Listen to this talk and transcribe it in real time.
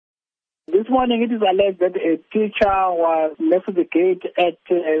This morning it is alleged that a teacher was left at the gate at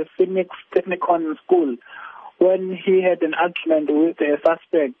Phoenix Technicon School when he had an argument with a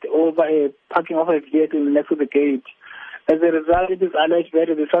suspect over a parking of a vehicle next to the gate. As a result, it is alleged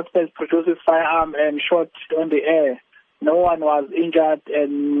that the suspect produced his firearm and shot on the air. No one was injured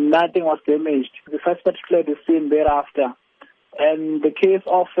and nothing was damaged. The suspect fled the scene thereafter. And the case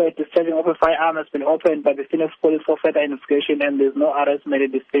of discharging of a firearm has been opened by the Phoenix Police for further investigation, and there's no arrest made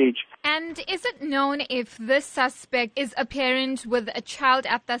at this stage. And is it known if this suspect is a parent with a child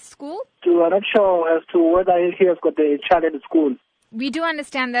at the school? We are not sure as to whether he has got a child at the school. We do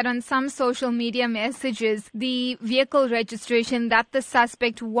understand that on some social media messages, the vehicle registration that the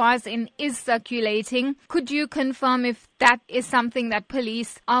suspect was in is circulating. Could you confirm if that is something that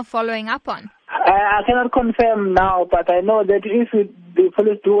police are following up on? I cannot confirm now, but I know that if the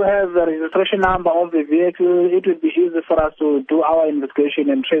police do have the registration number of the vehicle, it will be easy for us to do our investigation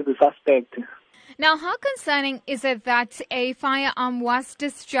and trace the suspect. Now, how concerning is it that a firearm was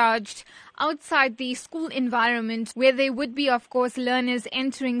discharged outside the school environment where there would be, of course, learners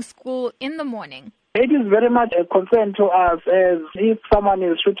entering school in the morning? It is very much a concern to us, as if someone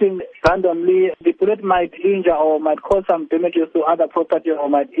is shooting randomly, the bullet might injure or might cause some damages to other property or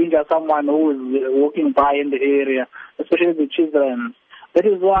might injure someone who is walking by in the area, especially the children. That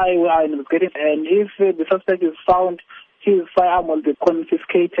is why we are investigating, and if the suspect is found, his firearm will be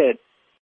confiscated.